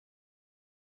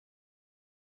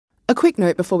A quick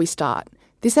note before we start.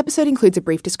 This episode includes a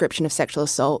brief description of sexual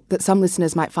assault that some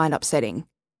listeners might find upsetting.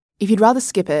 If you'd rather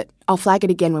skip it, I'll flag it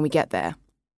again when we get there.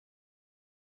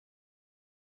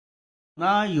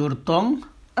 Ana yurtong.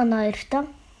 Ana yurtong.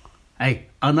 Hey,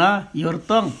 ana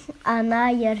yurtong.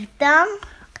 Ana yurtong.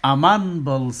 Aman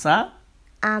bolsa.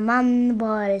 Aman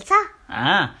bolsa.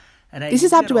 This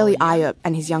is Abdueli Ayub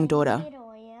and his young daughter.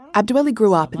 Abdueli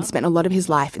grew up and spent a lot of his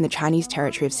life in the Chinese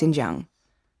territory of Xinjiang.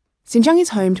 Xinjiang is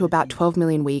home to about 12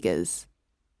 million Uyghurs.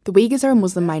 The Uyghurs are a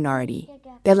Muslim minority.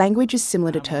 Their language is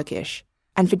similar to Turkish,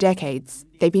 and for decades,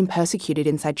 they've been persecuted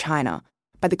inside China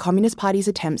by the Communist Party's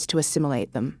attempts to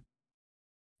assimilate them.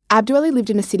 Abdueli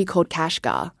lived in a city called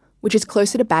Kashgar, which is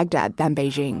closer to Baghdad than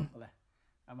Beijing.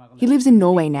 He lives in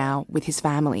Norway now with his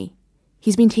family.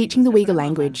 He's been teaching the Uyghur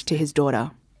language to his daughter.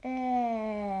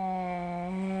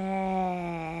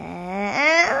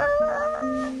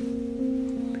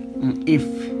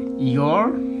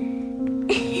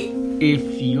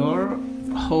 If your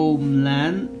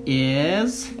homeland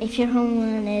is... If your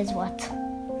homeland is what?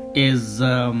 Is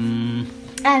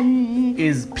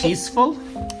peaceful?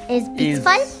 Is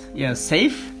peaceful?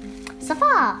 Safe?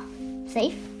 Safa.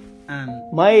 Safe? And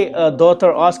my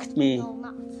daughter asked me,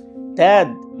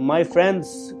 Dad, my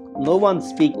friends, no one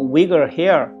speak Uyghur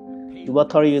here.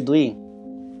 What are you doing?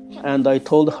 And I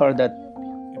told her that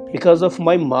because of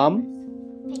my mom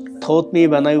taught me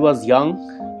when I was young,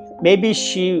 maybe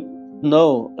she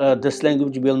know this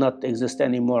language will not exist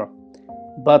anymore.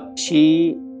 But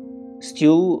she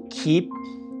still keep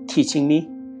teaching me.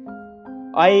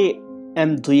 I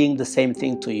am doing the same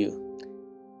thing to you.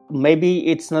 Maybe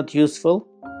it's not useful,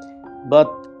 but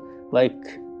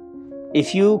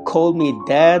if you call me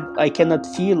dad, I cannot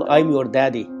feel I'm your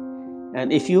daddy.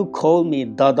 And if you call me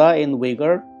dada in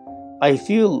Uyghur, I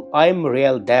feel I'm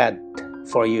real dad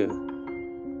for you.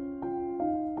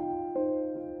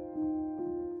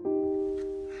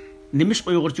 Nimiş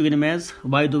Uygurca öğrenmez?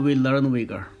 Why do we learn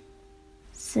Uyghur?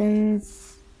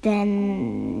 Since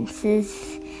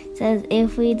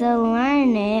if we don't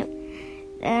learn it,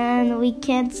 then we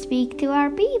can't speak to our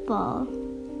people.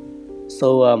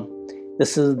 So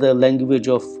this is the language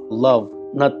of love,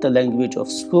 not the language of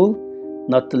school,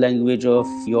 not the language of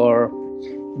your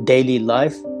daily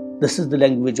life. This is the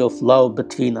language of love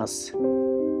between us.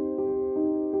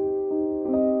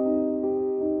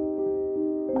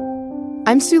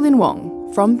 I'm Sulin Wong.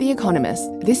 From The Economist,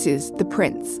 this is The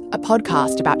Prince, a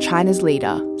podcast about China's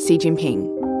leader, Xi Jinping.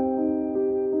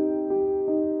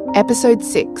 Episode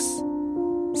 6.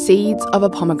 Seeds of a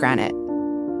Pomegranate.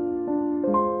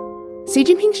 Xi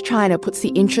Jinping's China puts the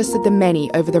interests of the many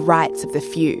over the rights of the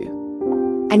few.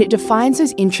 And it defines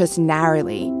those interests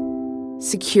narrowly: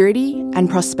 security and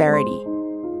prosperity.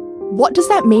 What does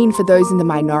that mean for those in the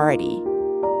minority?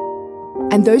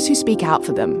 And those who speak out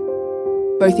for them,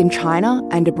 both in China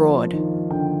and abroad.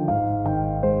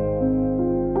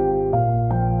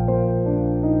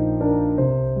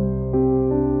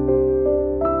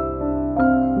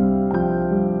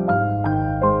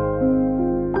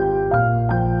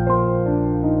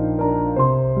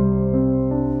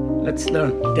 Let's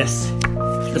learn this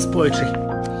poetry.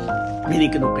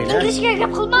 Meaning English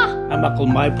I'm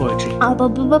my poetry.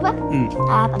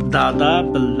 Dada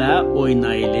billa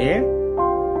oynaylı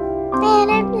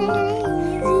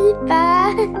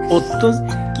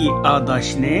 32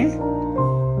 adaş ne?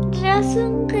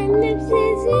 Rasun kılıp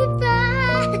sesi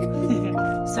ben.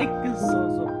 8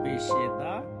 sozu 5'e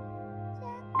da.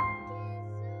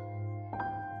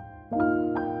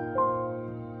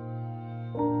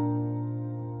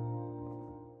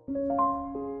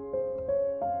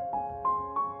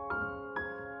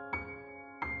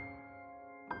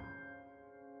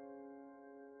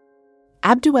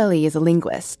 Abdueli is a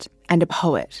linguist and a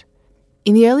poet.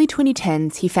 In the early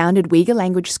 2010s, he founded Uyghur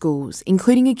language schools,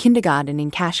 including a kindergarten in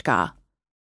Kashgar.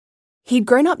 He'd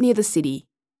grown up near the city.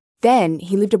 Then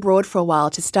he lived abroad for a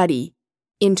while to study,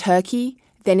 in Turkey,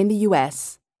 then in the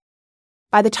US.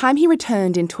 By the time he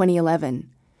returned in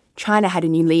 2011, China had a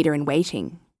new leader in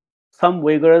waiting. Some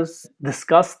Uyghurs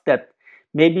discussed that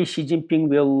maybe Xi Jinping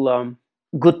will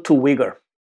good to Uyghur.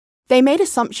 They made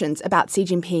assumptions about Xi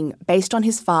Jinping based on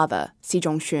his father, Xi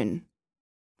Zhongxun.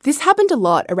 This happened a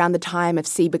lot around the time of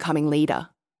Xi becoming leader.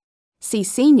 Xi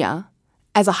Sr.,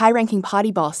 as a high-ranking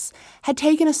party boss, had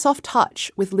taken a soft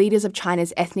touch with leaders of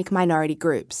China's ethnic minority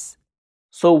groups.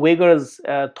 So Uyghurs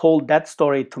told that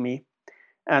story to me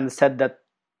and said that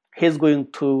he's going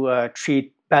to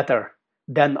treat better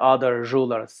than other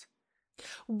rulers.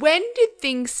 When did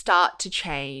things start to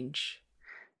change?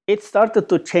 It started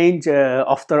to change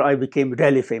after I became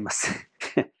really famous.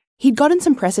 He'd gotten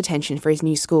some press attention for his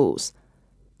new schools,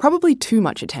 Probably too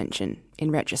much attention, in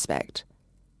retrospect.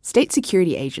 State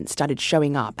security agents started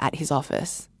showing up at his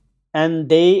office. And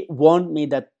they warned me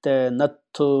that not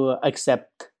to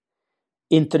accept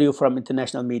interview from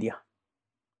international media.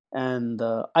 And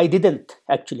I didn't,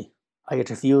 actually. I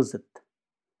refused it,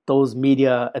 those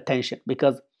media attention,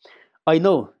 because I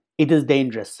know it is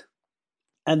dangerous.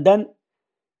 And then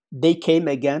they came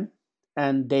again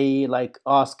and they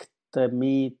asked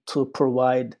me to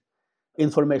provide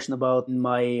information about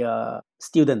my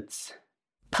students.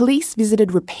 Police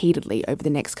visited repeatedly over the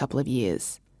next couple of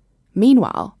years.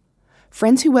 Meanwhile,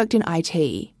 friends who worked in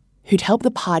IT, who'd helped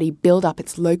the party build up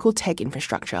its local tech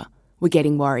infrastructure, were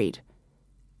getting worried.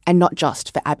 And not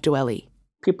just for Abdueli.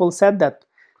 People said that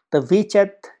the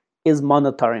WeChat is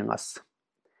monitoring us.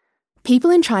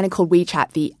 People in China called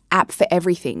WeChat the app for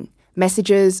everything.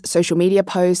 Messages, social media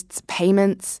posts,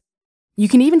 payments. You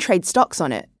can even trade stocks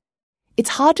on it.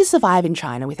 It's hard to survive in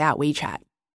China without WeChat.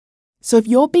 So if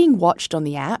you're being watched on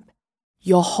the app,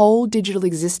 your whole digital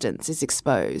existence is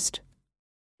exposed.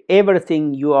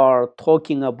 Everything you are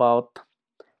talking about,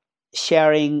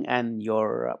 sharing and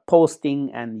your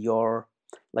posting and your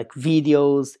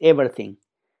videos, everything.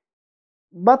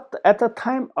 But at the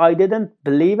time, I didn't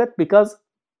believe it because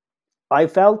I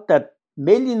felt that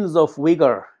millions of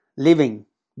Uyghur living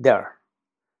there.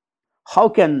 How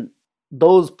can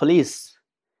those police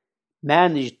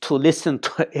manage to listen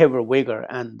to every Uyghur,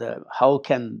 and how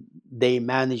can they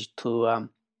manage to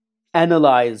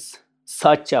analyze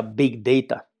such a big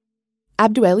data?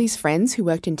 Abdueli's friends who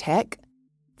worked in tech,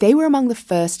 they were among the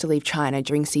first to leave China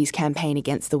during Xi's campaign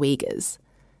against the Uyghurs.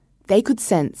 They could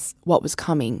sense what was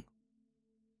coming.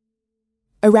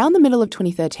 Around the middle of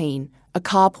 2013, a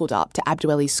car pulled up to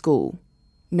Abdueli's school.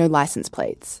 No license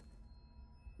plates.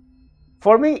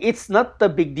 For me, it's not a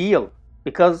big deal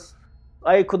because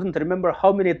I couldn't remember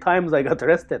how many times I got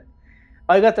arrested.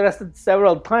 I got arrested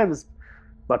several times,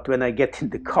 but when I get in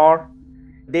the car,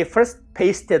 they first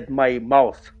pasted my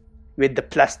mouth with the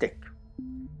plastic,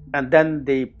 and then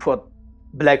they put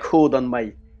black hood on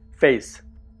my face,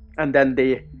 and then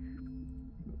they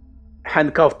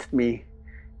handcuffed me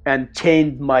and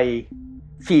chained my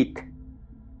feet.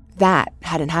 That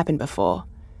hadn't happened before.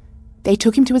 They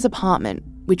took him to his apartment,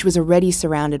 which was already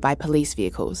surrounded by police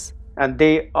vehicles. And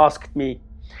they asked me,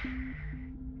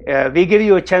 we give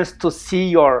you a chance to see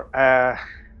your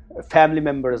family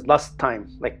members last time,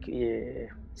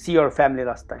 see your family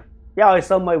last time. Yeah, I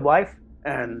saw my wife,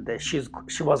 and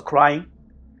she was crying,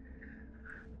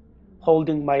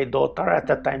 holding my daughter. At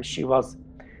that time, she was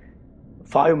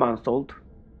 5 months old.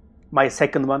 My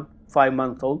second one, 5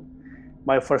 months old.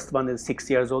 My first one is 6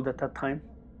 years old at that time.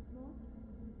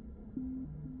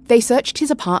 They searched his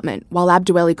apartment while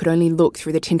Abdueli could only look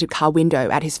through the tinted car window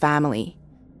at his family.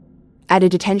 At a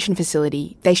detention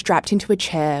facility, they strapped him to a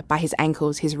chair by his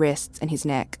ankles, his wrists and his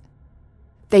neck.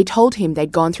 They told him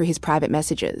they'd gone through his private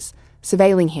messages,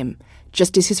 surveilling him,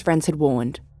 just as his friends had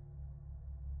warned.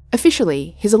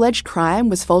 Officially, his alleged crime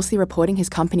was falsely reporting his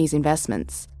company's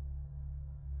investments.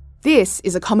 This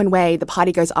is a common way the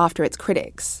party goes after its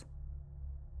critics.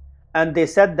 And they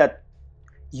said that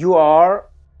you are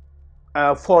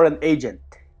a foreign agent.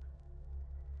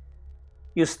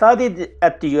 You studied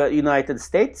at the United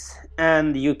States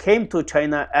and you came to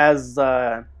China as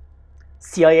a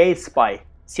CIA spy,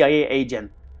 CIA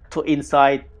agent to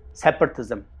incite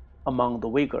separatism among the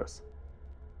Uyghurs.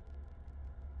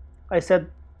 I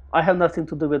said, I have nothing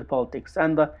to do with politics,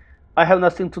 and I have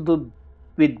nothing to do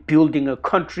with building a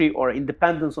country or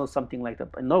independence or something like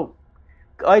that. No.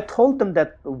 I told them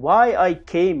that why I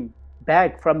came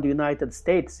back from the United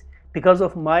States because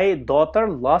of my daughter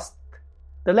lost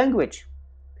the language.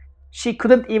 She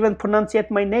couldn't even pronunciate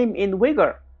my name in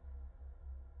Uyghur.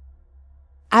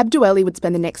 Abdueli would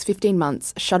spend the next 15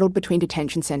 months shuttled between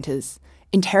detention centres,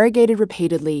 interrogated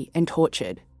repeatedly and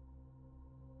tortured.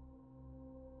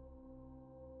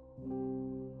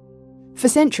 For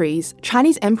centuries,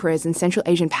 Chinese emperors and Central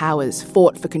Asian powers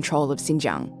fought for control of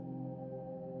Xinjiang.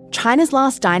 China's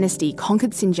last dynasty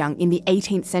conquered Xinjiang in the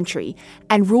 18th century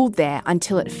and ruled there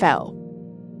until it fell.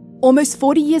 Almost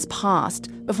 40 years passed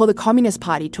before the Communist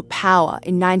Party took power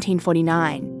in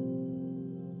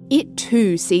 1949. It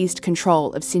too seized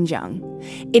control of Xinjiang.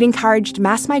 It encouraged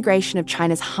mass migration of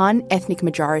China's Han ethnic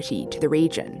majority to the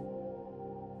region.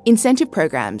 Incentive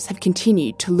programs have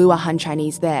continued to lure Han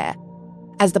Chinese there,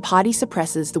 as the party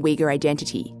suppresses the Uyghur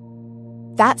identity.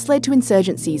 That's led to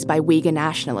insurgencies by Uyghur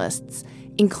nationalists,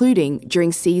 including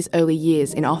during Xi's early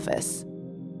years in office.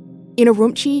 In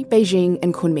Urumqi, Beijing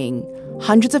and Kunming,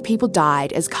 hundreds of people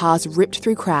died as cars ripped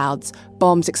through crowds,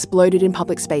 bombs exploded in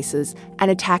public spaces, and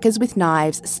attackers with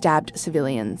knives stabbed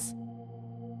civilians.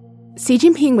 Xi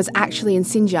Jinping was actually in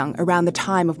Xinjiang around the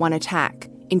time of one attack,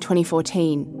 in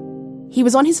 2014. He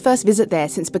was on his first visit there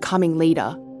since becoming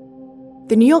leader.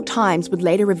 The New York Times would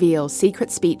later reveal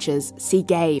secret speeches Xi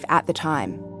gave at the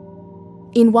time.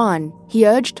 In one, he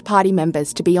urged party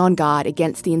members to be on guard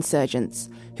against the insurgents,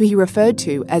 who he referred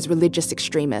to as religious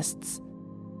extremists.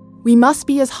 "We must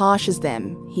be as harsh as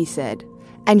them," he said,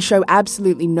 "and show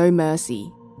absolutely no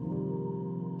mercy."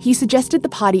 He suggested the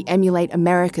party emulate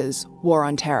America's war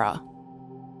on terror.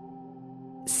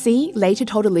 Xi later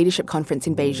told a leadership conference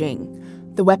in Beijing,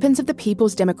 "The weapons of the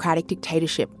People's Democratic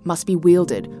Dictatorship must be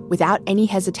wielded without any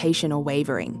hesitation or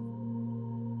wavering."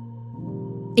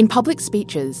 In public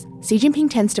speeches, Xi Jinping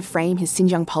tends to frame his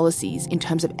Xinjiang policies in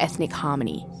terms of ethnic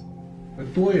harmony.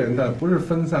 多元的不是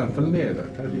分散分裂的，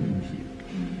它是一体，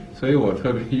所以我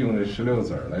特别用这16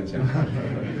字来讲。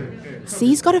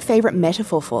Xi's got a favourite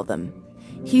metaphor for them.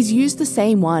 He's used the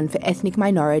same one for ethnic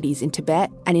minorities in Tibet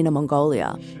and Inner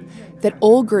Mongolia, that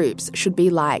all groups should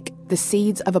be like the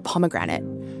seeds of a pomegranate,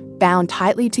 bound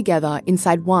tightly together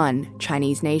inside one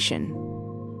Chinese nation.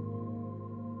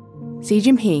 Xi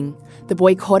Jinping, the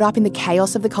boy caught up in the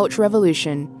chaos of the Cultural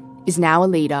Revolution, is now a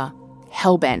leader,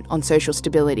 hell-bent on social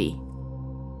stability.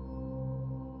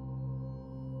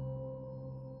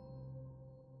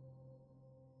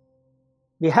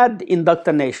 We had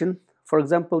indoctrination, for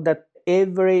example, that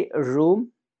every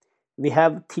room we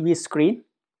have TV screen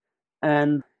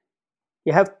and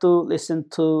you have to listen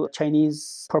to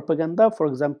Chinese propaganda, for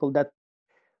example, that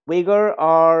Uyghurs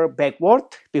are backward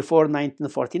before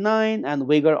 1949 and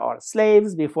Uyghurs are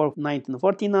slaves before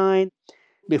 1949,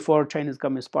 before Chinese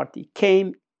Communist Party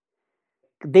came.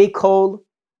 They call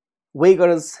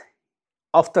Uyghurs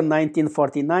after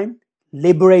 1949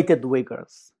 liberated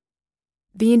Uyghurs.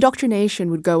 The indoctrination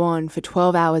would go on for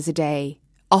 12 hours a day,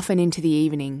 often into the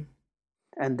evening.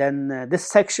 And then this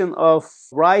section of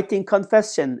writing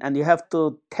confession, and you have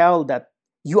to tell that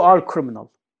you are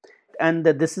criminal. And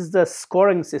this is the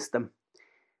scoring system.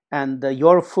 And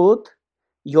your food,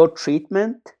 your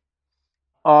treatment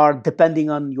are depending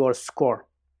on your score.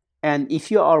 And if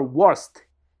you are worst,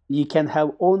 you can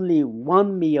have only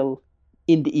one meal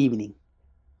in the evening.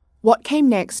 What came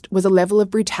next was a level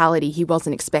of brutality he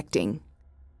wasn't expecting.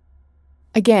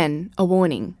 Again, a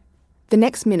warning. The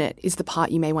next minute is the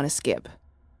part you may want to skip.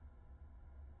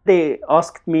 They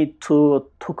asked me to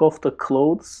take off the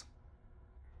clothes,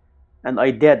 and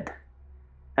I did.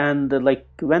 And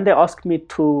when they asked me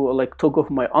to take off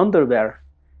my underwear,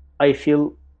 I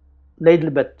feel a little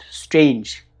bit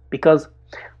strange because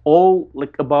all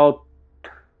about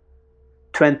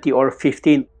 20 or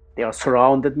 15, they are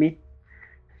surrounded me,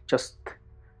 just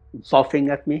laughing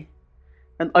at me.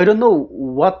 And I don't know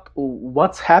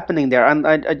what's happening there. And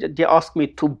they asked me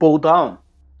to bow down.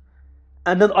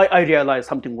 And then I realized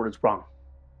something was wrong.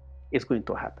 It's going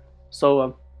to happen.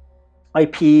 So I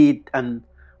peed and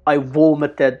I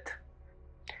vomited.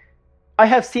 I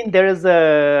have seen there is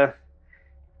a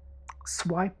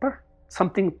swiper,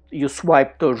 something you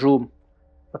swipe the room.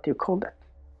 What do you call that?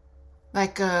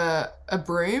 Like a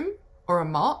broom or a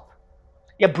mop?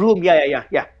 Yeah, broom.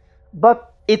 Yeah.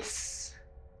 But it's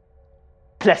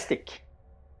plastic,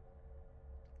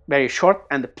 very short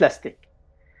and plastic.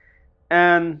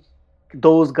 And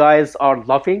those guys are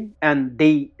laughing and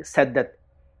they said that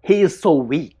he is so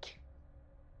weak.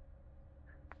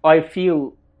 I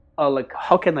feel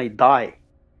how can I die?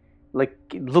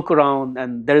 Look around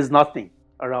and there is nothing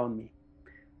around me.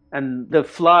 And the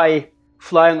fly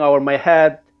flying over my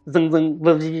head, zing,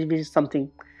 zing,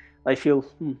 something. I feel,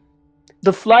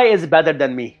 the fly is better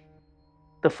than me.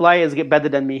 The fly is better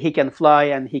than me. He can fly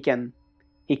and he can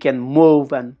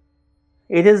move, and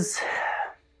it is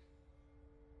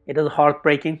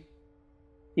heartbreaking.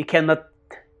 You cannot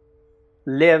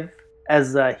live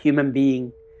as a human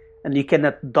being and you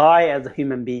cannot die as a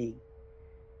human being.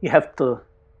 You have to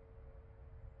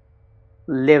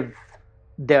live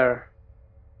there.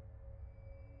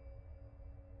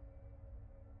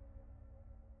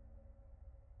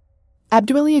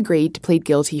 Abdueli agreed to plead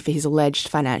guilty for his alleged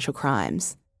financial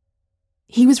crimes.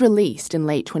 He was released in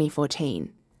late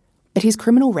 2014, but his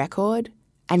criminal record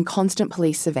and constant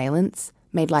police surveillance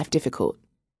made life difficult.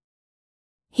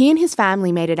 He and his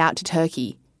family made it out to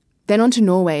Turkey, then on to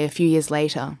Norway a few years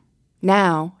later.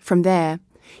 Now, from there,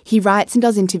 he writes and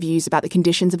does interviews about the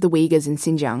conditions of the Uyghurs in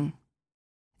Xinjiang.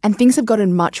 And things have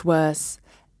gotten much worse.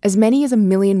 As many as 1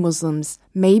 million Muslims,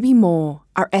 maybe more,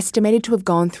 are estimated to have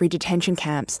gone through detention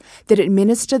camps that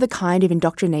administer the kind of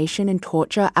indoctrination and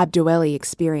torture Abdueli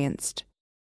experienced.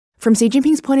 From Xi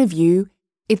Jinping's point of view,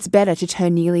 it's better to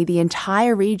turn nearly the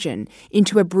entire region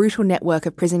into a brutal network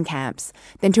of prison camps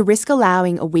than to risk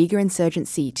allowing a Uyghur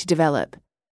insurgency to develop,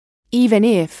 even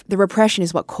if the repression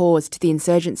is what caused the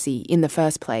insurgency in the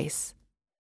first place.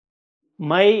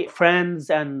 My friends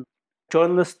and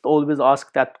journalists always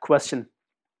ask that question.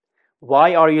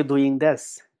 Why are you doing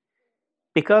this?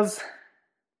 Because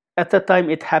at the time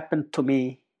it happened to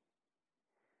me,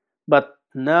 but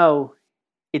now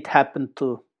it happened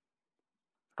to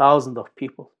thousands of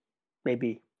people,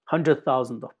 maybe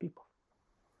 100,000 of people.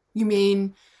 You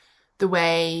mean the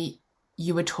way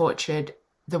you were tortured,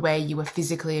 the way you were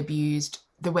physically abused,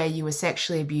 the way you were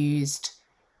sexually abused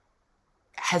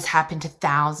has happened to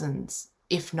thousands,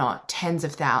 if not tens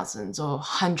of thousands or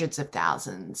hundreds of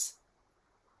thousands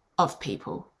of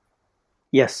people?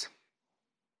 Yes.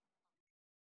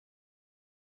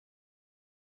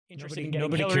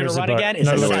 Nobody cares about.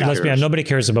 Let's be honest. Nobody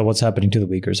cares about what's happening to the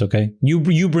Uyghurs. Okay,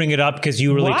 you bring it up because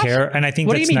you really care, and I think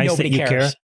that's nice that you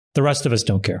care. The rest of us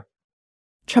don't care.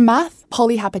 Chamath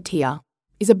Palihapitiya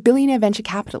is a billionaire venture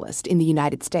capitalist in the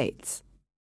United States.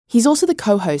 He's also the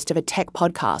co-host of a tech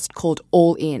podcast called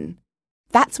All In.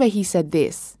 That's where he said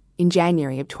this in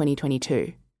January of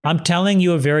 2022. I'm telling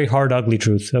you a very hard, ugly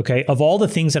truth. Okay, of all the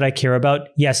things that I care about,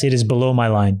 yes, it is below my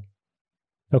line.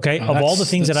 Okay, of all the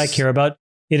things that I care about,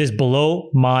 it is below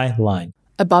my line.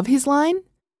 Above his line?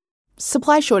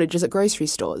 Supply shortages at grocery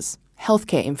stores,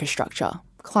 healthcare infrastructure,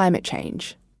 climate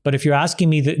change. But if you're asking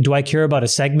me, do I care about a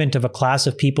segment of a class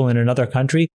of people in another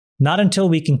country? Not until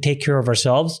we can take care of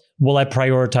ourselves will I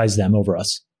prioritize them over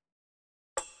us.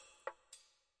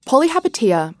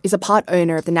 Palihapitiya is a part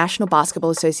owner of the National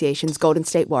Basketball Association's Golden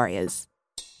State Warriors.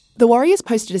 The Warriors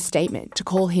posted a statement to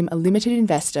call him a limited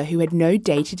investor who had no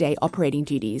day-to-day operating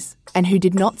duties and who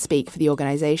did not speak for the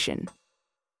organisation.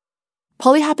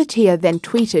 Palihapitiya then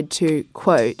tweeted to,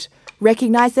 quote,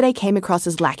 "recognise that I came across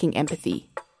as lacking empathy.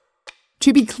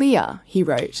 To be clear," he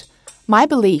wrote, "my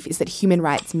belief is that human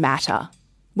rights matter,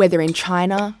 whether in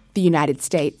China, the United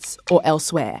States, or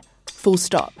elsewhere. Full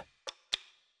stop."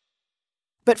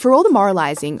 But for all the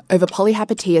moralising over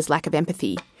Palihapitiya's lack of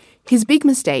empathy, his big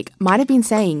mistake might have been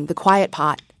saying the quiet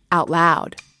part out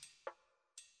loud.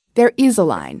 There is a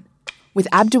line, with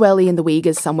Abdueli and the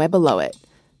Uyghurs somewhere below it,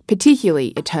 particularly,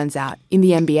 it turns out, in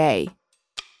the NBA.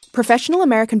 Professional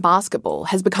American basketball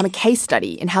has become a case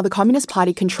study in how the Communist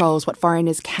Party controls what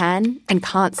foreigners can and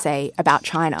can't say about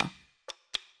China.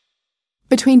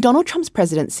 Between Donald Trump's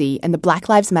presidency and the Black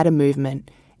Lives Matter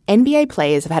movement, NBA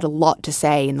players have had a lot to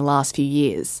say in the last few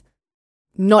years.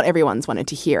 Not everyone's wanted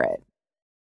to hear it.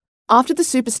 After the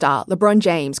superstar LeBron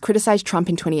James criticised Trump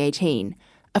in 2018,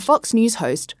 a Fox News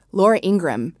host, Laura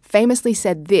Ingraham, famously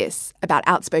said this about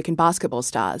outspoken basketball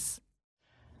stars.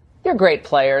 You're great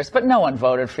players, but no one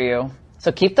voted for you.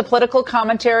 So keep the political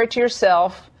commentary to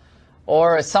yourself,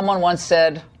 or as someone once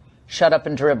said, shut up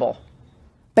and dribble.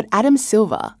 But Adam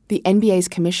Silver, the NBA's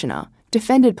commissioner,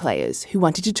 defended players who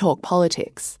wanted to talk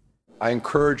politics. I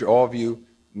encourage all of you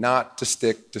not to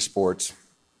stick to sports.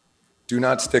 Do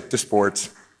not stick to sports.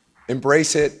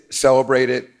 Embrace it, celebrate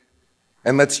it,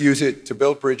 and let's use it to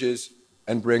build bridges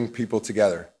and bring people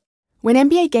together. When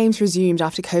NBA games resumed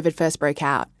after COVID first broke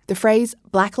out, the phrase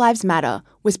Black Lives Matter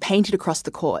was painted across the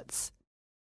courts.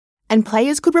 And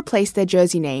players could replace their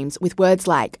jersey names with words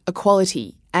like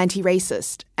equality,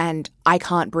 anti-racist, and I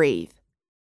can't breathe.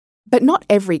 But not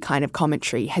every kind of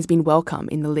commentary has been welcome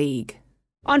in the league.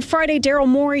 On Friday, Daryl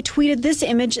Morey tweeted this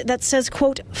image that says,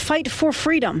 quote, "Fight for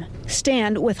freedom,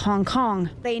 stand with Hong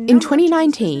Kong." In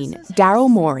 2019, Daryl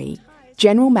Morey,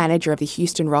 general manager of the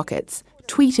Houston Rockets,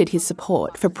 tweeted his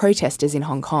support for protesters in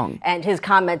Hong Kong. And his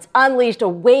comments unleashed a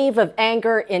wave of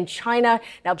anger in China.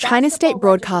 Now, China's state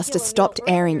broadcaster stopped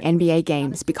airing NBA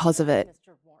games because of it.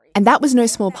 And that was no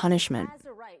small punishment.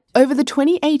 Over the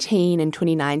 2018 and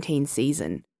 2019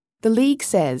 season, the league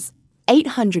says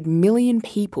 800 million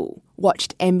people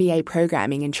watched NBA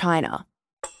programming in China.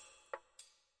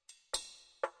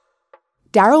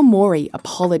 Daryl Morey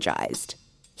apologised.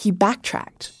 He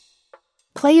backtracked.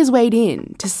 Players weighed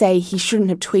in to say he shouldn't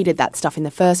have tweeted that stuff in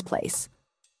the first place.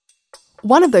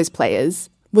 One of those players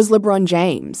was LeBron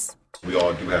James. We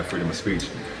all do have freedom of speech,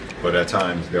 but at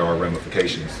times there are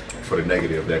ramifications for the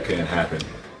negative that can happen.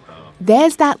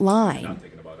 There's that line.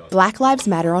 Black Lives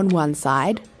Matter on one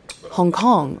side, Hong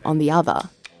Kong on the other.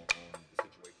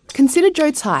 Consider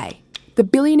Joe Tsai, the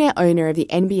billionaire owner of the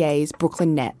NBA's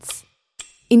Brooklyn Nets.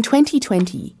 In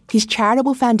 2020, his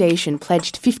charitable foundation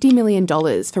pledged $50 million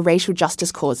for racial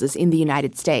justice causes in the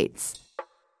United States.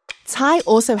 Tsai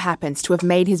also happens to have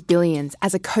made his billions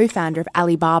as a co-founder of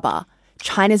Alibaba,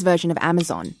 China's version of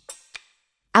Amazon.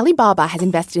 Alibaba has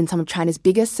invested in some of China's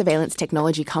biggest surveillance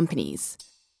technology companies.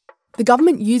 The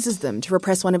government uses them to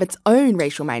repress one of its own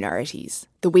racial minorities,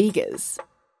 the Uyghurs.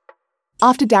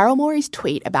 After Daryl Morey's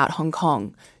tweet about Hong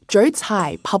Kong, Zhou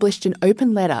Cai published an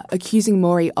open letter accusing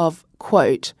Morey of,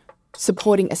 quote,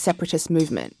 supporting a separatist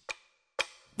movement.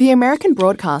 The American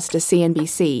broadcaster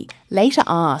CNBC later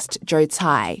asked Zhou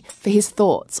Cai for his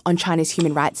thoughts on China's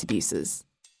human rights abuses.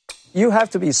 You have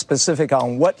to be specific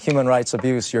on what human rights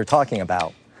abuse you're talking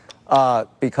about,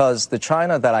 because the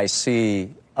China that I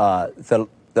see, the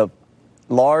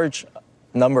large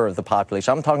number of the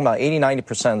population, I'm talking about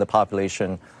 80-90% of the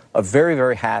population, are very,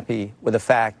 very happy with the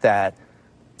fact that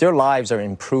their lives are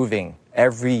improving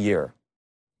every year.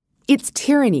 It's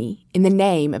tyranny in the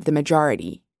name of the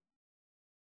majority.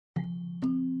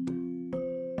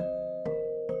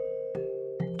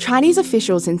 Chinese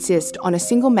officials insist on a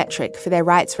single metric for their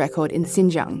rights record in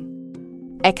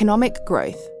Xinjiang: economic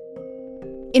growth.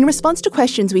 In response to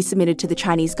questions we submitted to the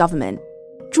Chinese government,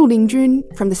 Zhu Lingjun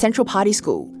from the Central Party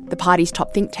School, the party's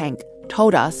top think tank,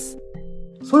 told us,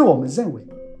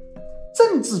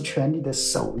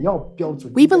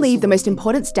 we believe the most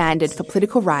important standard for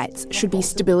political rights should be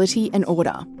stability and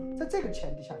order.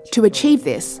 To achieve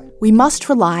this, we must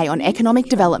rely on economic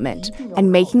development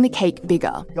and making the cake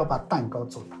bigger.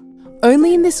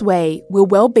 Only in this way will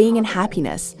well-being and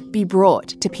happiness be brought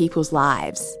to people's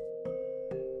lives.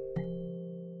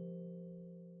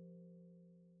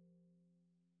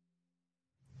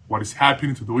 What is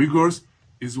happening to the Uyghurs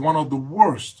is one of the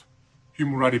worst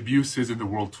human rights abuses in the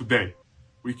world today.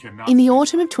 In the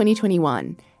autumn of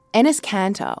 2021, Enes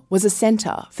Kanter was a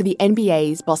centre for the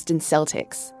NBA's Boston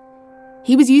Celtics.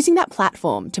 He was using that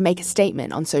platform to make a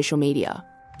statement on social media.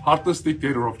 Heartless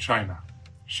dictator of China,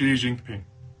 Xi Jinping,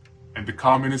 and the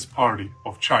Communist Party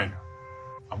of China,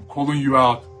 I'm calling you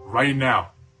out right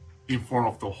now in front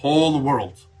of the whole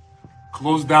world.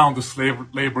 Close down the slave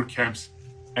labor camps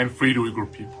and free the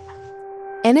Uyghur people.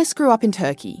 Enes grew up in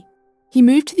Turkey. He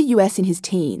moved to the US in his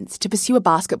teens to pursue a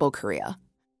basketball career.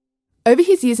 Over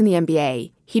his years in the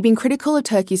NBA, he'd been critical of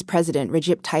Turkey's president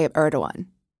Recep Tayyip Erdogan.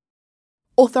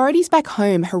 Authorities back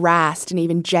home harassed and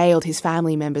even jailed his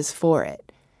family members for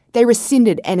it. They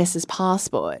rescinded Enes's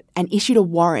passport and issued a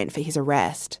warrant for his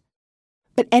arrest.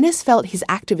 But Enes felt his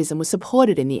activism was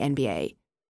supported in the NBA,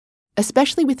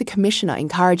 especially with the commissioner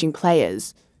encouraging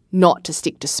players not to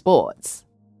stick to sports.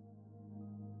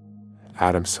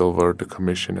 Adam Silver, the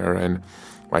commissioner, and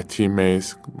my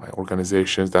teammates, my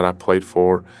organizations that I played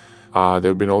for,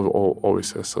 they've been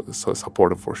always so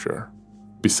supportive for sure,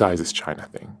 besides this China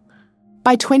thing.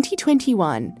 By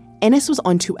 2021, Enes was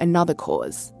onto another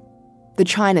cause, the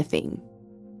China thing.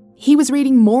 He was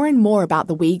reading more and more about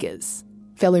the Uyghurs,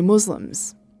 fellow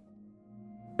Muslims.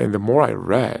 And the more I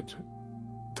read,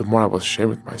 the more I was ashamed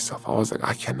with myself. I was like,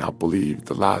 I cannot believe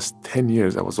the last 10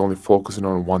 years I was only focusing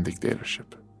on one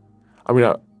dictatorship. I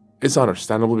mean, it's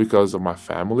understandable because of my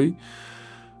family,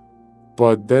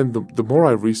 but then the more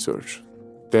I researched,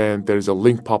 then there's a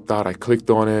link popped out. I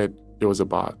clicked on it. It was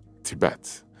about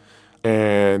Tibet.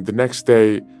 And the next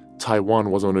day,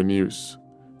 Taiwan was on the news.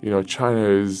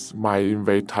 China might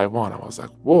invade Taiwan. I was like,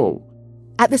 whoa.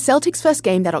 At the Celtics' first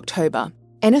game that October,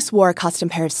 Enes wore a custom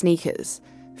pair of sneakers.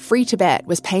 Free Tibet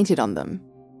was painted on them.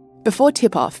 Before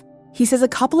tip-off, he says a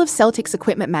couple of Celtics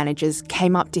equipment managers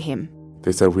came up to him.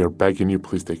 They said, we are begging you,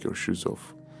 please take your shoes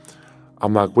off.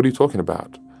 I'm like, what are you talking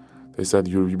about? They said,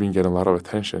 you've been getting a lot of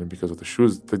attention because of the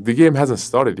shoes. The game hasn't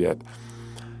started yet.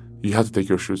 You have to take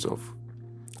your shoes off.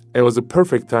 It was a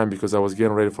perfect time because I was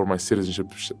getting ready for my citizenship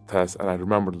test, and I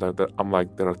remembered that I'm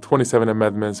like, there are 27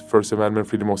 amendments, First Amendment,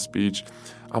 freedom of speech.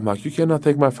 I'm like, you cannot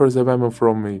take my First Amendment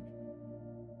from me.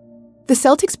 The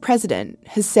Celtics president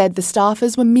has said the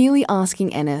staffers were merely asking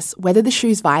Enes whether the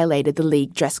shoes violated the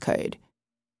league dress code,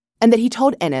 and that he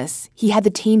told Enes he had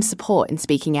the team's support in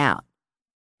speaking out.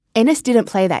 Enes didn't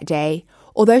play that day,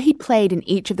 although he'd played in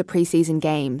each of the preseason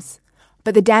games,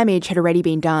 but the damage had already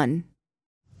been done.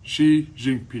 Xi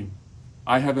Jinping,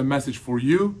 I have a message for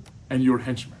you and your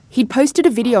henchmen. He'd posted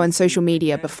a video on social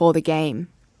media before the game.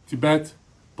 Tibet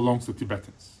belongs to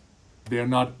Tibetans. They are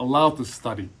not allowed to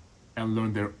study and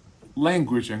learn their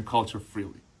language and culture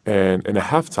freely. And in a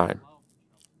halftime,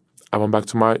 I went back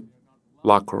to my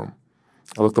locker room.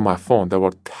 I looked at my phone. There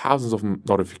were thousands of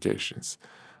notifications.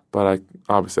 But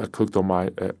I clicked on my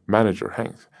manager,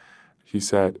 Hank. He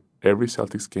said, every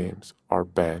Celtics games are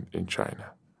banned in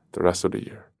China the rest of the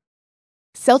year.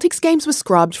 Celtics games were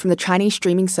scrubbed from the Chinese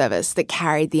streaming service that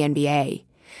carried the NBA.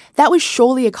 That was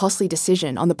surely a costly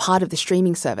decision on the part of the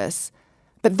streaming service,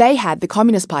 but they had the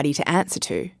Communist Party to answer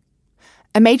to.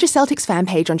 A major Celtics fan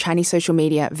page on Chinese social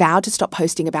media vowed to stop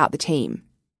posting about the team.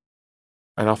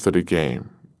 And after the game,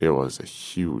 it was a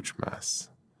huge mess.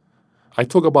 I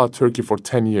talk about Turkey for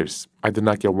 10 years. I did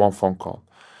not get one phone call.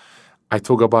 I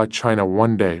talk about China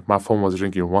one day. My phone was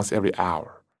ringing once every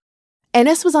hour.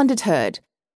 Enes was undeterred.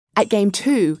 At Game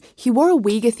 2, he wore a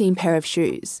Uyghur-themed pair of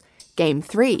shoes. Game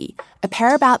 3, a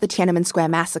pair about the Tiananmen Square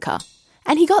massacre.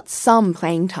 And he got some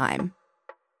playing time.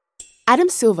 Adam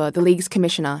Silver, the league's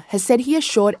commissioner, has said he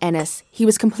assured Enes he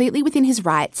was completely within his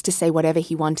rights to say whatever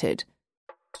he wanted.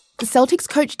 The Celtics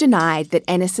coach denied that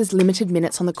Enes's limited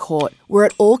minutes on the court were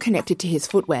at all connected to his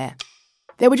footwear.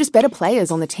 There were just better players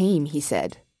on the team, he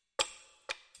said.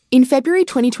 In February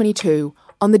 2022,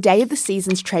 on the day of the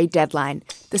season's trade deadline,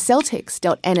 the Celtics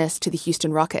dealt Enes to the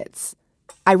Houston Rockets.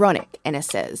 Ironic, Enes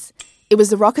says. It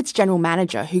was the Rockets' general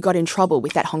manager who got in trouble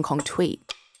with that Hong Kong tweet.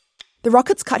 The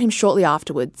Rockets cut him shortly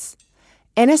afterwards.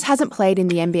 Enes hasn't played in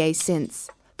the NBA since,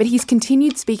 but he's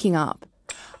continued speaking up.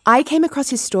 I came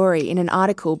across his story in an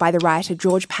article by the writer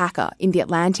George Packer in The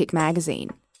Atlantic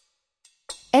magazine.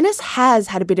 Enes has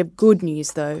had a bit of good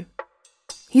news, though.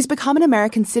 He's become an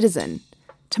American citizen.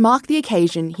 To mark the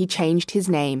occasion, he changed his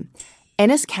name.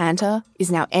 Enes Kanter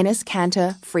is now Enes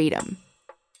Kanter Freedom.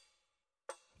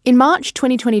 In March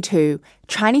 2022,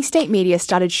 Chinese state media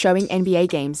started showing NBA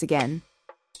games again.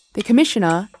 The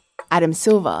commissioner, Adam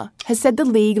Silver, has said the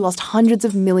league lost hundreds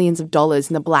of millions of dollars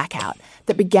in the blackout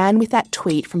that began with that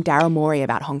tweet from Daryl Morey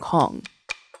about Hong Kong.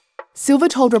 Silver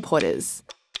told reporters,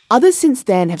 others since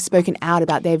then have spoken out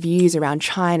about their views around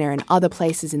China and other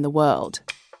places in the world.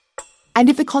 And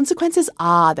if the consequences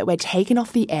are that we're taken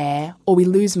off the air or we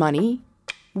lose money,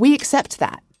 we accept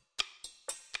that.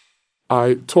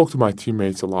 I talk to my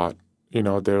teammates a lot.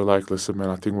 They're like, listen, man,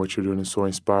 I think what you're doing is so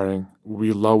inspiring.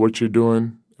 We love what you're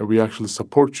doing. And we actually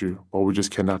support you, but we just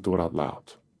cannot do it out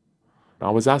loud. I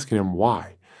was asking him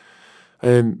why.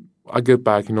 And I get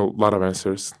back, a lot of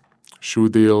answers. Shoe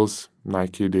deals,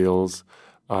 Nike deals,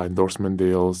 endorsement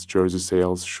deals, jersey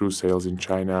sales, shoe sales in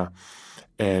China,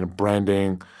 and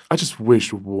branding. I just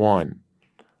wish one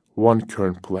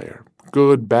current player,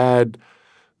 good, bad,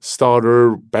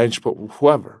 starter, bench, but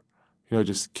whoever,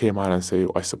 just came out and say,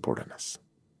 I support Enes.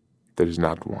 There is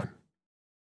not one.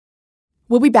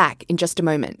 We'll be back in just a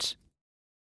moment.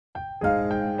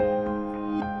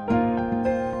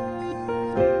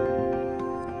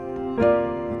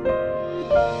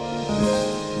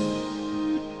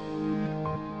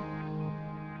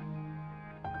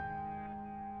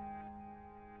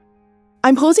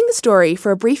 I'm pausing the story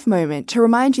for a brief moment to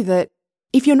remind you that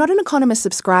if you're not an Economist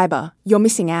subscriber, you're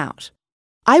missing out.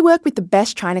 I work with the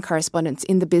best China correspondents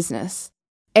in the business.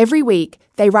 Every week,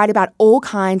 they write about all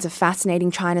kinds of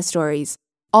fascinating China stories,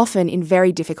 often in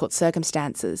very difficult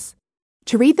circumstances.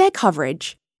 To read their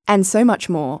coverage, and so much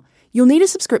more, you'll need a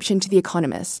subscription to The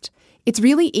Economist. It's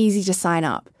really easy to sign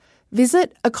up.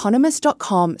 Visit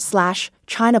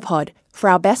economist.com/ChinaPod for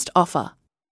our best offer.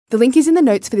 The link is in the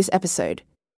notes for this episode.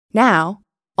 Now,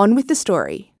 on with the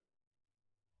story.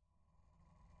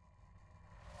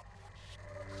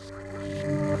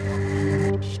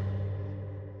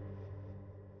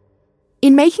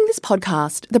 In making this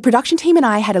podcast, the production team and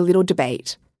I had a little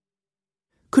debate.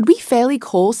 Could we fairly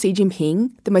call Xi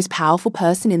Jinping the most powerful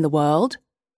person in the world?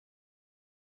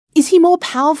 Is he more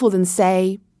powerful than,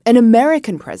 say, an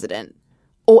American president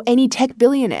or any tech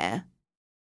billionaire?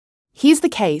 Here's the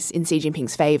case in Xi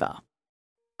Jinping's favour.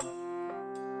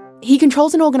 He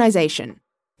controls an organisation,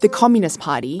 the Communist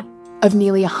Party, of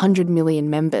nearly 100 million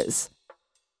members.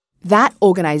 That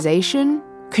organisation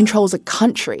controls a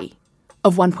country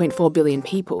of 1.4 billion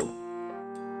people.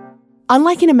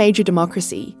 Unlike in a major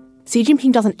democracy, Xi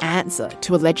Jinping doesn't answer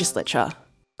to a legislature,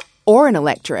 or an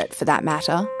electorate for that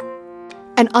matter.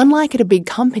 And unlike at a big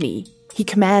company, he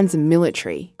commands a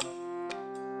military.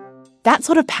 That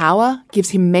sort of power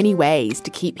gives him many ways to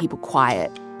keep people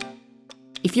quiet.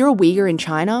 If you're a Uyghur in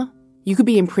China, you could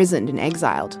be imprisoned and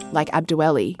exiled, like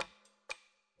Abdueli.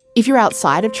 If you're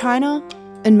outside of China,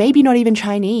 and maybe not even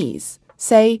Chinese,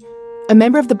 say, a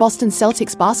member of the Boston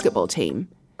Celtics basketball team,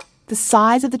 the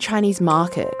size of the Chinese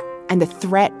market and the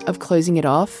threat of closing it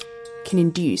off can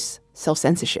induce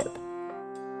self-censorship.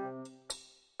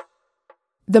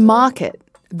 The market,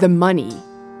 the money,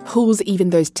 pulls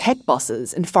even those tech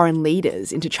bosses and foreign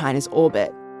leaders into China's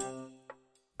orbit.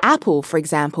 Apple, for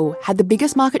example, had the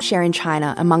biggest market share in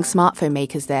China among smartphone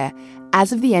makers there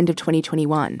as of the end of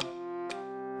 2021.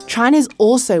 China's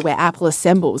also where Apple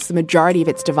assembles the majority of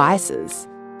its devices.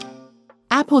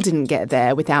 Apple didn't get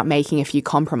there without making a few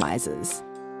compromises.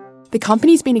 The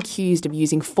company's been accused of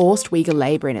using forced Uyghur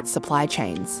labour in its supply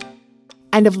chains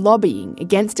and of lobbying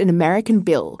against an American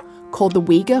bill called the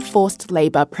Uyghur Forced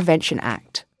Labour Prevention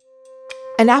Act.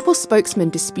 An Apple spokesman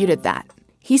disputed that,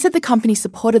 He said the company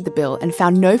supported the bill and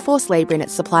found no forced labour in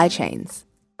its supply chains.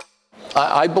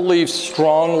 I believe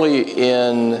strongly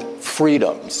in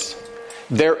freedoms.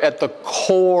 They're at the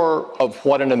core of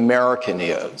what an American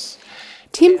is.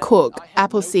 Tim Cook,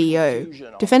 Apple's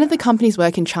CEO, defended the company's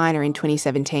work in China in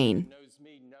 2017.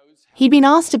 He'd been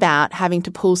asked about having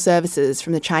to pull services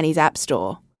from the Chinese App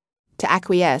Store to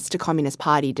acquiesce to Communist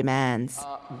Party demands.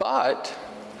 But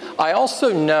I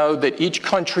also know that each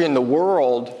country in the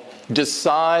world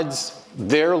decides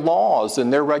their laws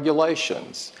and their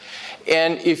regulations.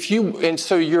 And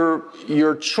so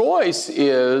your choice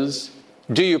is,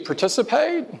 do you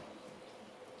participate?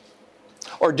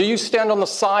 Or do you stand on the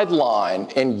sideline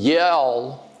and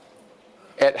yell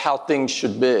at how things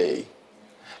should be?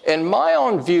 And my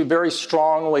own view very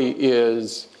strongly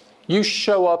is you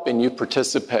show up and you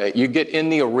participate, you get in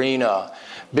the arena,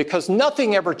 because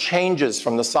nothing ever changes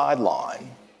from the sideline.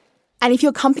 And if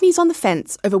your company's on the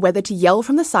fence over whether to yell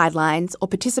from the sidelines or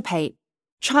participate,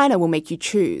 China will make you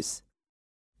choose.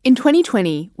 In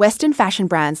 2020, Western fashion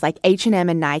brands like H&M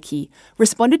and Nike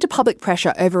responded to public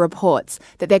pressure over reports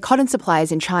that their cotton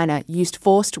suppliers in China used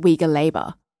forced Uyghur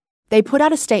labour. They put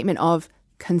out a statement of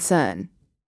concern.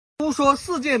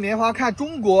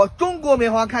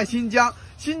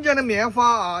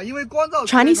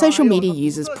 Chinese social media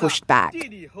users pushed back.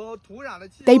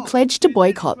 They pledged to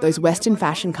boycott those Western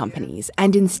fashion companies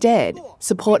and instead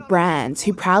support brands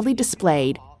who proudly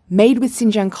displayed "Made with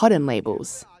Xinjiang cotton"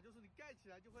 labels.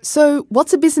 So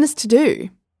what's a business to do?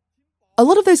 A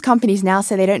lot of those companies now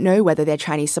say they don't know whether their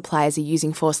Chinese suppliers are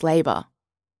using forced labour.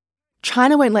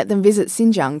 China won't let them visit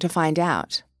Xinjiang to find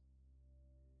out.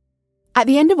 At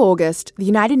the end of August, the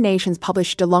United Nations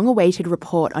published a long-awaited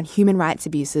report on human rights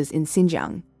abuses in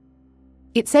Xinjiang.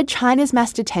 It said China's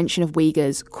mass detention of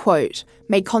Uyghurs, quote,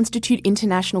 may constitute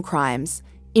international crimes,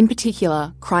 in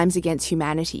particular crimes against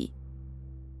humanity.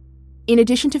 In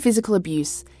addition to physical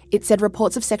abuse, it said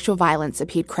reports of sexual violence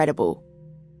appeared credible.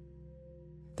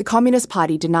 The Communist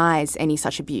Party denies any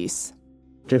such abuse.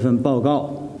 这份报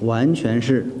告完全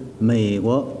是美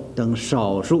国等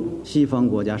少数西方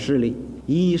国家势力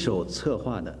一手策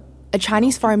划的。 A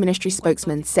Chinese Foreign Ministry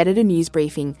spokesman said at a news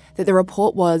briefing that the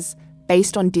report was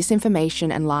based on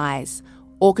disinformation and lies,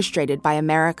 orchestrated by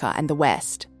America and the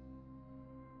West.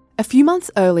 A few months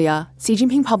earlier, Xi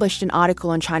Jinping published an article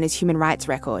on China's human rights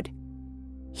record.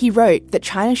 He wrote that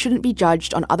China shouldn't be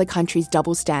judged on other countries'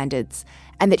 double standards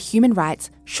and that human rights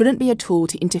shouldn't be a tool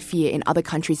to interfere in other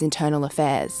countries' internal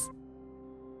affairs.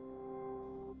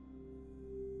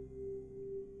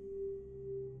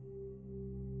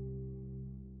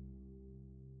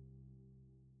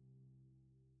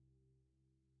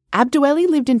 Abdueli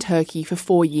lived in Turkey for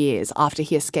 4 years after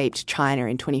he escaped China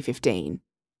in 2015.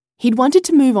 He'd wanted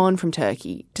to move on from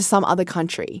Turkey to some other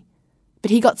country,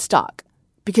 but he got stuck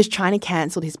because China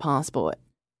cancelled his passport.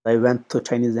 I went to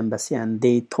Chinese embassy and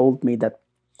they told me that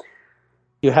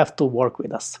you have to work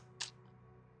with us.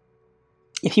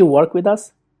 If you work with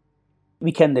us,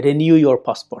 we can renew your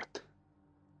passport.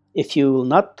 If you will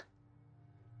not,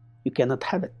 you cannot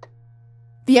have it.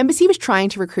 The embassy was trying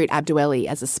to recruit Abdueli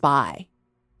as a spy.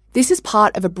 This is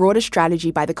part of a broader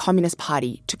strategy by the Communist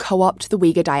Party to co-opt the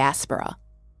Uyghur diaspora.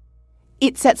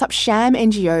 It sets up sham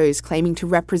NGOs claiming to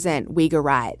represent Uyghur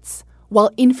rights,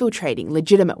 while infiltrating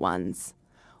legitimate ones,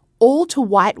 all to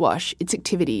whitewash its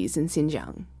activities in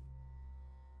Xinjiang.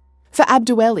 For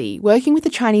Abdueli, working with the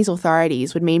Chinese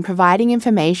authorities would mean providing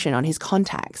information on his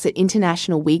contacts at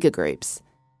international Uyghur groups.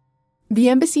 The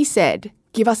embassy said,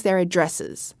 give us their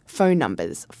addresses, phone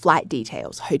numbers, flight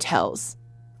details, hotels,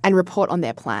 and report on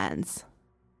their plans.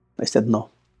 I said,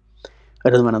 no, I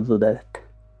don't want to do that.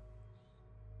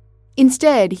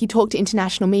 Instead, he talked to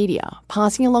international media,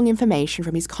 passing along information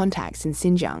from his contacts in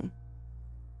Xinjiang.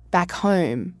 Back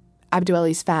home,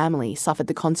 Abdueli's family suffered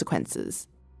the consequences.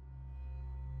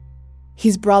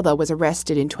 His brother was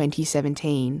arrested in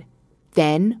 2017.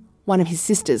 Then, one of his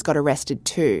sisters got arrested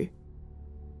too.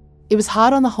 It was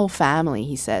hard on the whole family,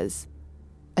 he says,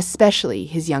 especially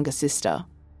his younger sister.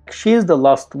 She is the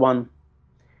last one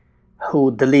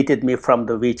who deleted me from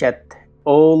the WeChat.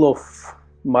 All of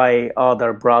my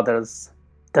other brothers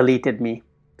deleted me,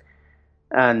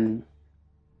 and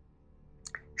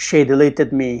she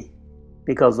deleted me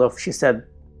because of, she said,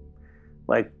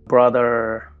 like,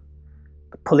 brother,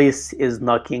 the police is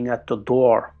knocking at the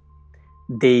door.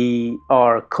 They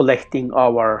are collecting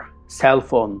our cell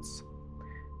phones,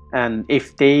 and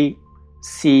if they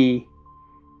see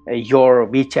your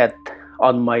WeChat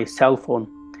on my cell phone,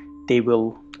 they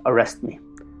will arrest me.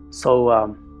 So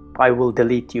I will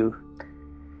delete you.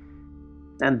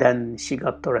 And then she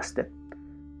got arrested.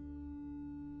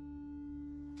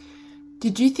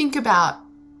 Did you think about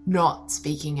not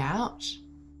speaking out?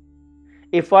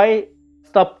 If I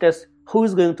stop this, who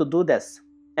is going to do this?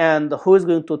 And who is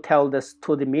going to tell this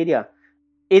to the media?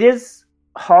 It is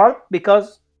hard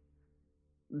because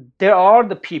there are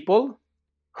the people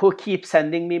who keep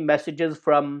sending me messages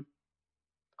from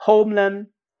homeland,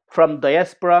 from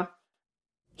diaspora.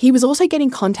 He was also getting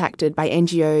contacted by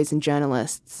NGOs and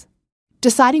journalists.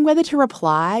 Deciding whether to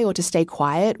reply or to stay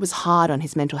quiet was hard on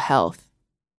his mental health.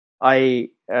 I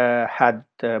had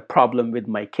a problem with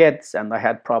my kids, and I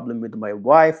had problem with my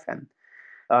wife, and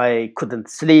I couldn't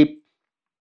sleep.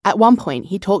 At one point,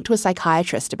 he talked to a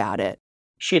psychiatrist about it.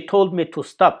 She told me to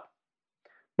stop,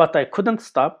 but I couldn't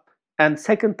stop. And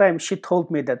second time, she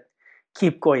told me that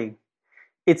keep going.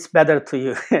 It's better to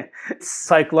you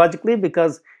psychologically,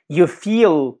 because you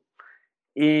feel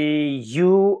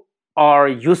you are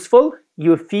useful.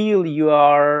 You feel you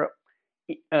are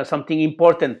something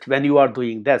important when you are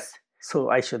doing this. So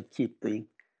I should keep doing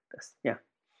this. Yeah.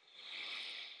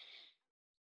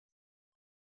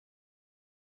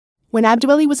 When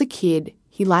Abdueli was a kid,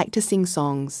 he liked to sing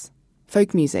songs,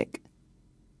 folk music.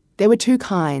 There were two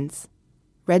kinds,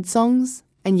 red songs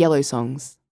and yellow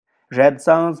songs. Red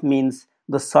songs means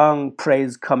the song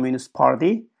praise Communist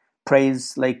Party,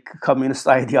 praise like communist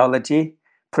ideology,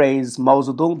 praise Mao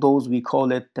Zedong, those we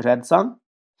call it red song.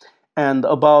 And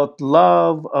about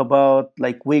love, about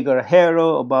like Uyghur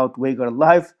hero, about Uyghur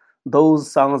life, those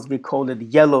songs we call it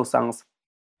yellow songs.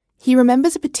 He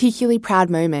remembers a particularly proud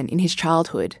moment in his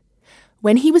childhood.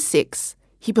 When he was 6,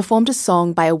 he performed a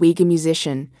song by a Uyghur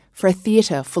musician for a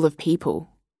theatre full of people.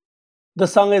 The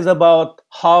song is about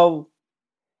how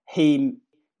he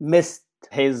missed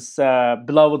his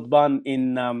beloved one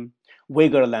in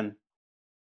Uyghur land.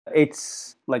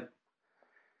 It's like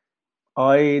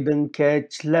Aydın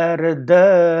keçlerde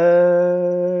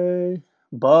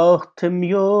baktım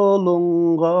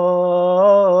yolunga.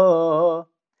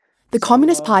 The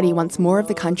Communist Party wants more of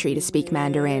the country to speak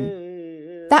Mandarin.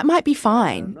 That might be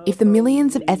fine if the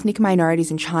millions of ethnic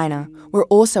minorities in China were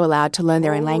also allowed to learn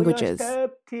their own languages.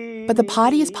 But the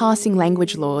party is passing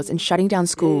language laws and shutting down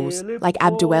schools, like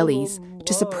Abdueli's,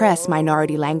 to suppress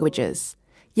minority languages.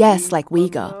 Yes, like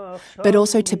Uyghur, but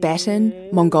also Tibetan,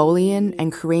 Mongolian,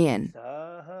 and Korean.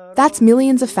 That's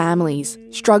millions of families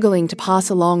struggling to pass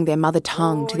along their mother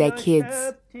tongue to their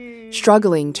kids,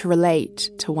 struggling to relate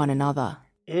to one another.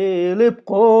 Elip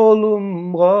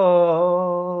kolumga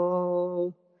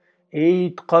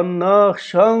eytkan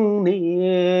akşamni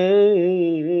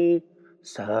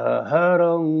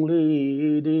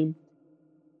saharanglidim.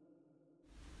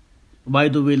 Why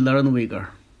do we learn Uyghur?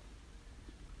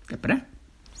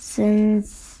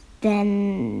 Since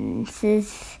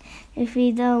if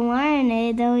we don't learn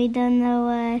it, then we don't know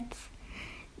what,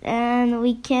 and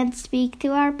we can't speak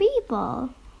to our people.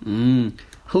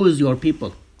 Who is your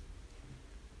people?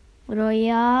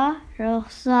 Roya,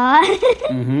 Rosa,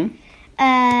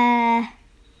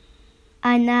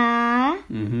 Ana,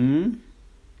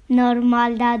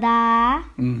 Normal Dada,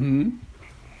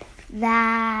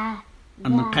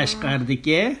 Ana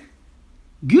Kashgar'daki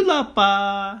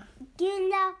Gülapa.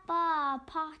 Gülapa,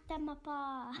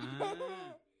 Pahtamapa.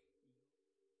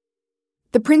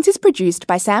 The Prince is produced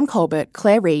by Sam Colbert,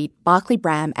 Claire Reid, Barclay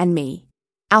Bram and me.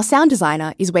 Our sound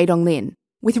designer is Wei Dong Lin,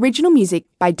 with original music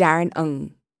by Darren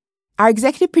Ng. Our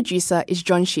executive producer is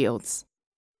John Shields.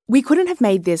 We couldn't have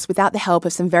made this without the help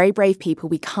of some very brave people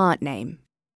we can't name.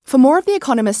 For more of The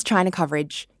Economist China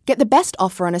coverage, get the best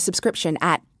offer on a subscription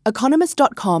at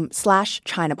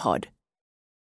economist.com/ChinaPod.